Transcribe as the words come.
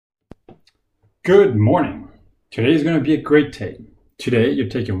Good morning. Today is going to be a great day. Today, you're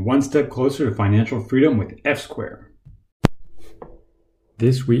taking one step closer to financial freedom with F Square.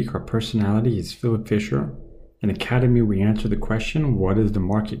 This week, our personality is Philip Fisher. In Academy, we answer the question, what is the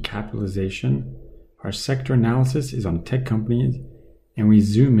market capitalization? Our sector analysis is on tech companies, and we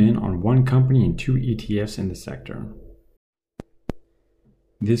zoom in on one company and two ETFs in the sector.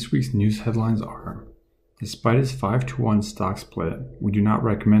 This week's news headlines are: despite its 5-to-1 stock split, we do not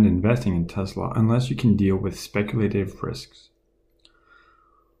recommend investing in Tesla unless you can deal with speculative risks.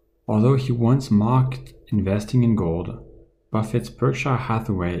 Although he once mocked investing in gold, Buffett's Berkshire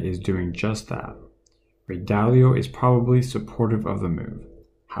Hathaway is doing just that. Ray Dalio is probably supportive of the move.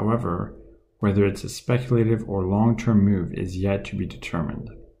 However, whether it's a speculative or long-term move is yet to be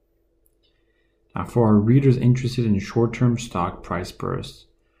determined. Now, for our readers interested in short-term stock price bursts,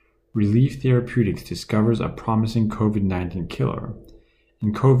 Relief Therapeutics discovers a promising COVID-19 killer,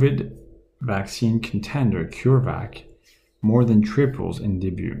 and COVID vaccine contender CureVac more than triples in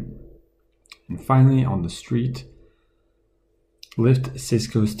debut. And finally, on the street, Lyft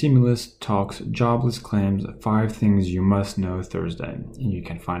Cisco stimulus talks jobless claims 5 things you must know Thursday, and you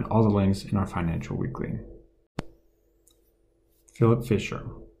can find all the links in our Financial Weekly. Philip Fisher.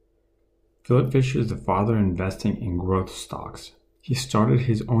 Philip Fisher is the father of investing in growth stocks. He started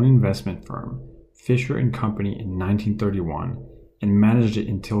his own investment firm, Fisher & Company, in 1931 and managed it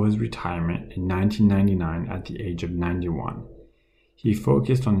until his retirement in 1999 at the age of 91. He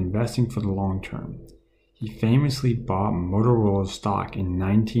focused on investing for the long term. He famously bought Motorola stock in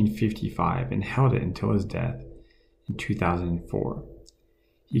 1955 and held it until his death in 2004.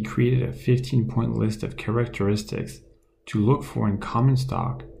 He created a 15-point list of characteristics to look for in common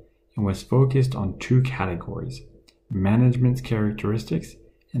stock and was focused on 2 categories: management's characteristics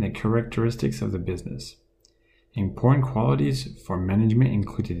and the characteristics of the business. Important qualities for management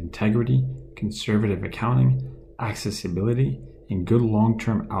included integrity, conservative accounting, accessibility, and good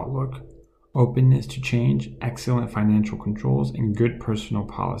long-term outlook, openness to change, excellent financial controls, and good personal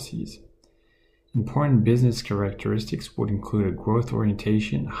policies. Important business characteristics would include a growth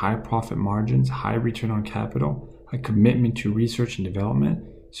orientation, high profit margins, high return on capital, a commitment to research and development,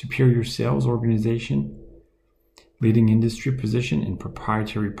 superior sales organization, leading industry position in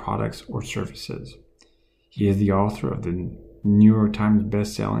proprietary products or services. He is the author of the New York Times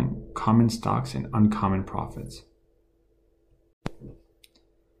best-selling Common Stocks and Uncommon Profits.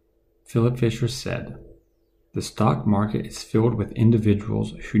 Philip Fisher said, "The stock market is filled with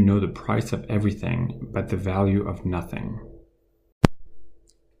individuals who know the price of everything but the value of nothing."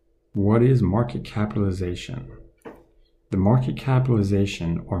 What is market capitalization? The market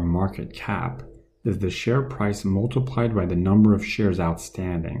capitalization, or market cap, is the share price multiplied by the number of shares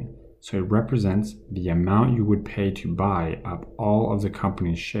outstanding, so it represents the amount you would pay to buy up all of the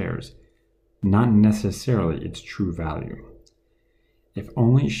company's shares, not necessarily its true value. If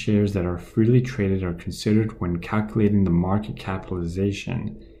only shares that are freely traded are considered when calculating the market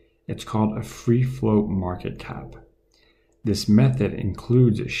capitalization, it's called a free float market cap. This method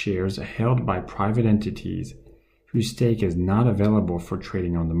includes shares held by private entities whose stake is not available for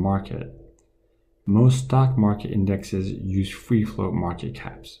trading on the market. Most stock market indexes use free float market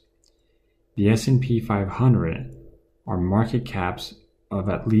caps. The S&P 500 are market caps of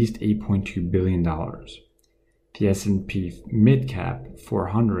at least $8.2 billion. The S&P Mid-Cap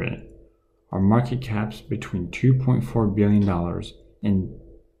 400 are market caps between $2.4 billion and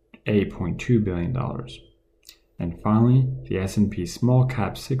 $8.2 billion. And finally, the S&P Small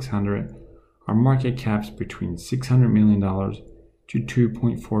Cap 600 are market caps between $600 million to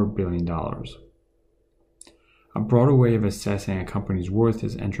 $2.4 billion. A broader way of assessing a company's worth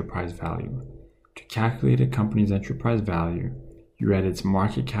is enterprise value. To calculate a company's enterprise value, you add its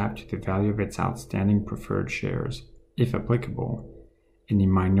market cap to the value of its outstanding preferred shares, if applicable, and the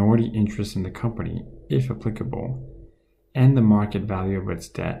minority interest in the company, if applicable, and the market value of its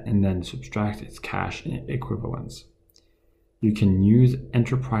debt, and then subtract its cash equivalents. You can use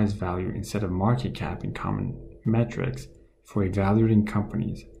enterprise value instead of market cap in common metrics for evaluating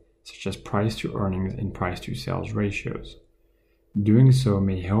companies, such as price to earnings and price to sales ratios. Doing so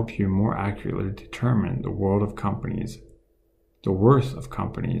may help you more accurately determine the worth of companies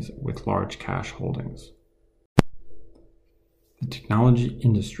with large cash holdings. The technology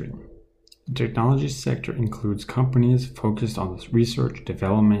industry. The technology sector includes companies focused on the research,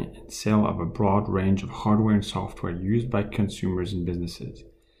 development, and sale of a broad range of hardware and software used by consumers and businesses.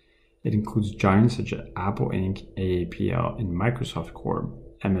 It includes giants such as Apple Inc., AAPL, and Microsoft Corp.,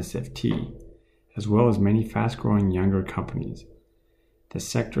 MSFT, as well as many fast-growing younger companies. The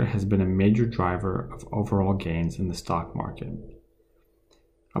sector has been a major driver of overall gains in the stock market.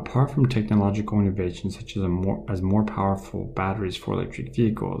 Apart from technological innovations such as more powerful batteries for electric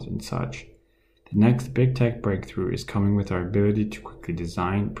vehicles and such, the next big tech breakthrough is coming with our ability to quickly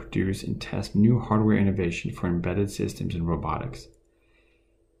design, produce, and test new hardware innovation for embedded systems and robotics.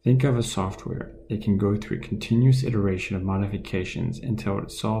 Think of a software. It can go through a continuous iteration of modifications until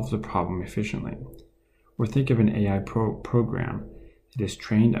it solves a problem efficiently. Or think of an AI program that is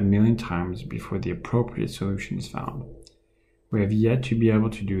trained 1,000,000 times before the appropriate solution is found. We have yet to be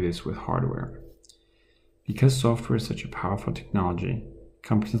able to do this with hardware. Because software is such a powerful technology,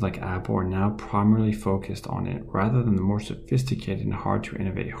 companies like Apple are now primarily focused on it rather than the more sophisticated and hard to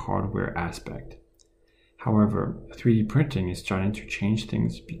innovate hardware aspect. However, 3D printing is starting to change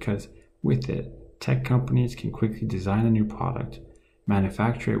things because with it, tech companies can quickly design a new product,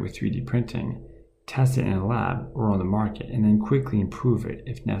 manufacture it with 3D printing, test it in a lab or on the market, and then quickly improve it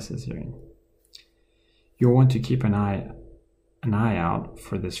if necessary. You'll want to keep an eye out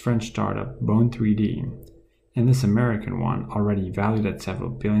for this French startup, Bone 3D, and this American one, already valued at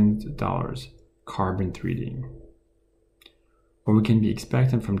several billions of dollars, Carbon 3D. What we can be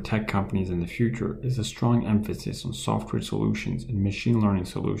expecting from tech companies in the future is a strong emphasis on software solutions and machine learning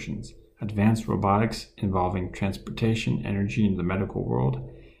solutions, advanced robotics involving transportation, energy, and the medical world,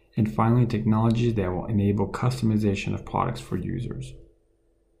 and finally technologies that will enable customization of products for users.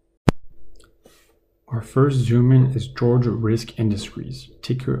 Our first zoom in is Georgia Risk Industries,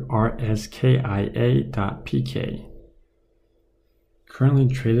 ticker RSKIA.PK, currently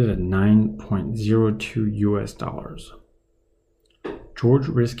traded at $9.02. George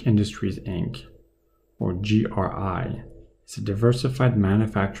Risk Industries Inc., or GRI, is a diversified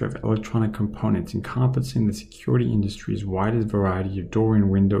manufacturer of electronic components encompassing the security industry's widest variety of door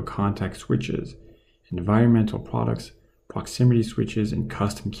and window contact switches, environmental products, proximity switches, and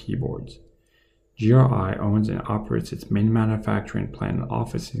custom keyboards. GRI owns and operates its main manufacturing plant and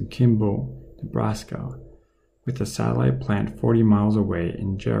office in Kimball, Nebraska, with a satellite plant 40 miles away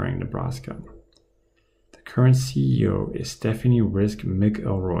in Gering, Nebraska. The current CEO is Stephanie Risk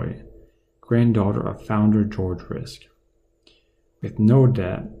McElroy, granddaughter of founder George Risk. With no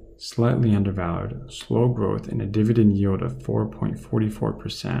debt, slightly undervalued, slow growth, and a dividend yield of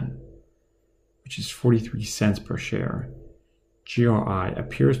 4.44%, which is 43 cents per share, GRI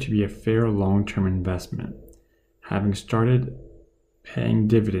appears to be a fair long-term investment. Having started paying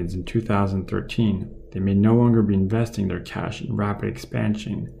dividends in 2013, they may no longer be investing their cash in rapid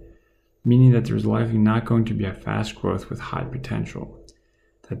expansion, meaning that there's likely not going to be a fast growth with high potential.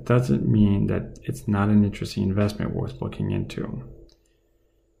 That doesn't mean that it's not an interesting investment worth looking into.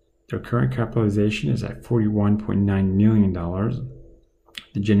 Their current capitalization is at $41.9 million.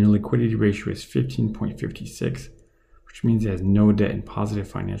 The general liquidity ratio is 15.56, which means it has no debt and positive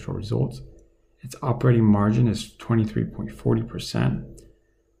financial results. Its operating margin is 23.40%,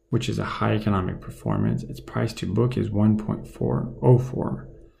 which is a high economic performance. Its price to book is 1.404,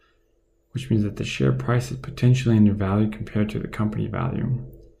 which means that the share price is potentially undervalued compared to the company value.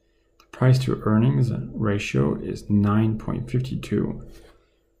 The price to earnings ratio is 9.52,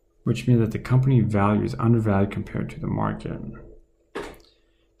 which means that the company value is undervalued compared to the market.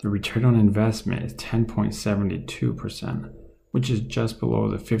 The return on investment is 10.72%, which is just below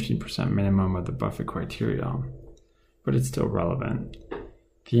the 15% minimum of the Buffett criteria, but it's still relevant.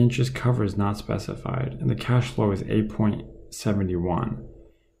 The interest cover is not specified, and the cash flow is 8.71,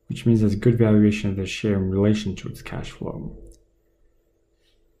 which means there's a good valuation of the share in relation to its cash flow.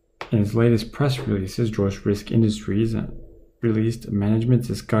 In its latest press releases, George Risk Industries released a management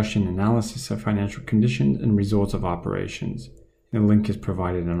discussion analysis of financial conditions and results of operations. The link is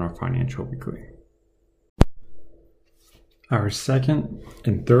provided in our Financial Weekly. Our second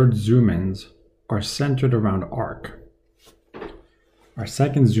and third zoom-ins are centered around ARK. Our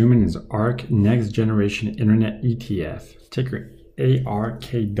second zoom-in is ARK Next Generation Internet ETF, ticker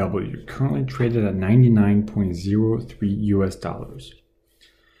ARKW, currently traded at $99.03.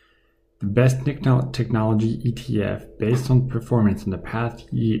 The best technology ETF based on performance in the past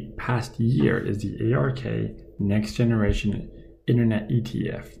year is the ARK Next Generation Internet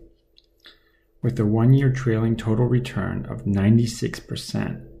ETF. With a 1-year trailing total return of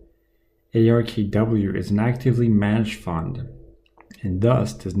 96%, ARKW is an actively managed fund and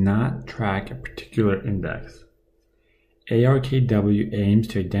thus does not track a particular index. ARKW aims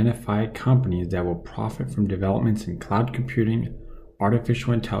to identify companies that will profit from developments in cloud computing,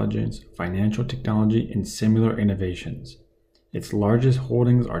 artificial intelligence, financial technology, and similar innovations. Its largest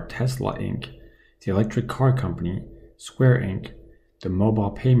holdings are Tesla Inc., the electric car company, Square Inc., the mobile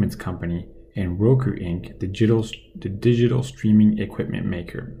payments company, and Roku Inc., the digital streaming equipment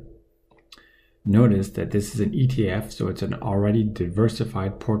maker. Notice that this is an ETF, so it's an already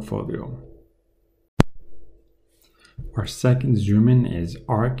diversified portfolio. Our second zoom in is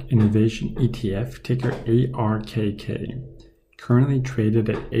ARK Innovation ETF, ticker ARKK, currently traded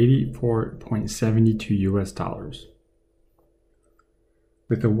at $84.72 US.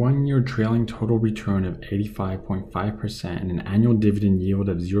 With a 1-year trailing total return of 85.5% and an annual dividend yield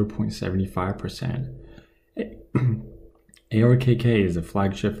of 0.75%, ARKK is a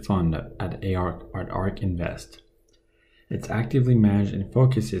flagship fund at ARK Invest. It's actively managed and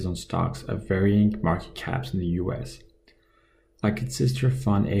focuses on stocks of varying market caps in the US. Like its sister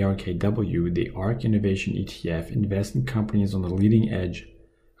fund ARKW, the ARK Innovation ETF invests in companies on the leading edge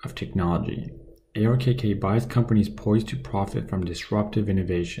of technology. ARKK buys companies poised to profit from disruptive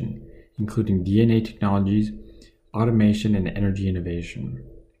innovation, including DNA technologies, automation, and energy innovation.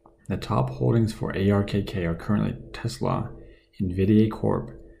 The top holdings for ARKK are currently Tesla, NVIDIA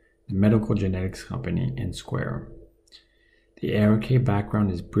Corp., the medical genetics company, and Square. The ARK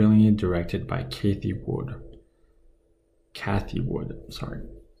background is brilliantly directed by Cathie Wood.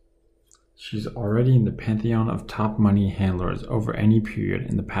 She's already in the pantheon of top money handlers over any period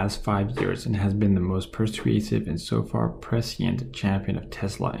in the past 5 years and has been the most persuasive and so far prescient champion of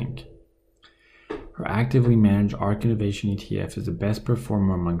Tesla Inc. Her actively managed ARK Innovation ETF is the best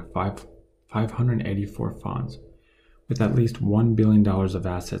performer among 584 funds, with at least $1 billion of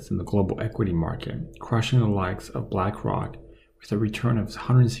assets in the global equity market, crushing the likes of BlackRock with a return of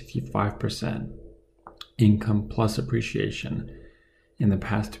 165% income plus appreciation in the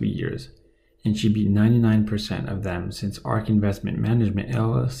past 3 years, and she beat 99% of them since ARK Investment Management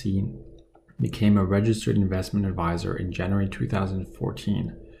LLC became a registered investment advisor in January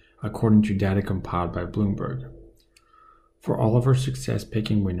 2014, according to data compiled by Bloomberg. For all of her success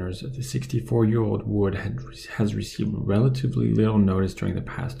picking winners, the 64-year-old Wood has received relatively little notice during the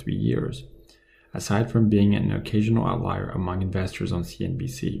past 3 years, aside from being an occasional outlier among investors on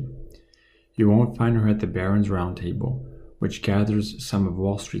CNBC. You won't find her at the Barron's Roundtable, which gathers some of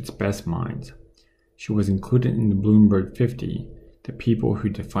Wall Street's best minds. She was included in the Bloomberg 50, the people who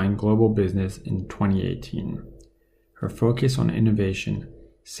define global business, in 2018. Her focus on innovation,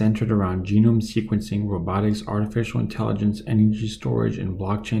 centered around genome sequencing, robotics, artificial intelligence, energy storage, and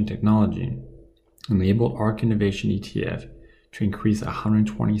blockchain technology, enabled ARK Innovation ETF to increase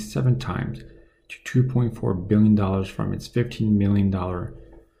 127 times to $2.4 billion from its $15 million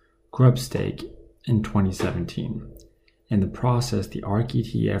Grub stake in 2017. In the process, the ARK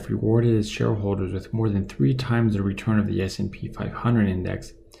ETF rewarded its shareholders with more than 3 times the return of the S&P 500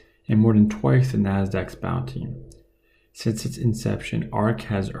 index and more than twice the Nasdaq's bounty. Since its inception, ARK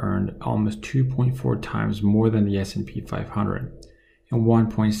has earned almost 2.4 times more than the S&P 500 and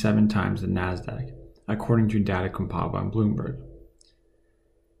 1.7 times the Nasdaq, according to data compiled by Bloomberg.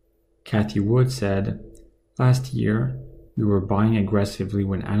 Cathie Wood said, "Last year, we were buying aggressively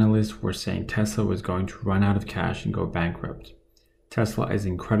when analysts were saying Tesla was going to run out of cash and go bankrupt. Tesla is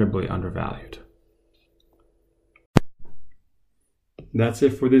incredibly undervalued." That's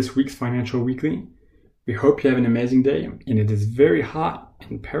it for this week's Financial Weekly. We hope you have an amazing day, and it is very hot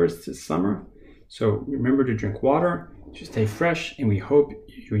in Paris this summer, so remember to drink water, to stay fresh, and we hope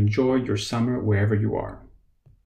you enjoy your summer wherever you are.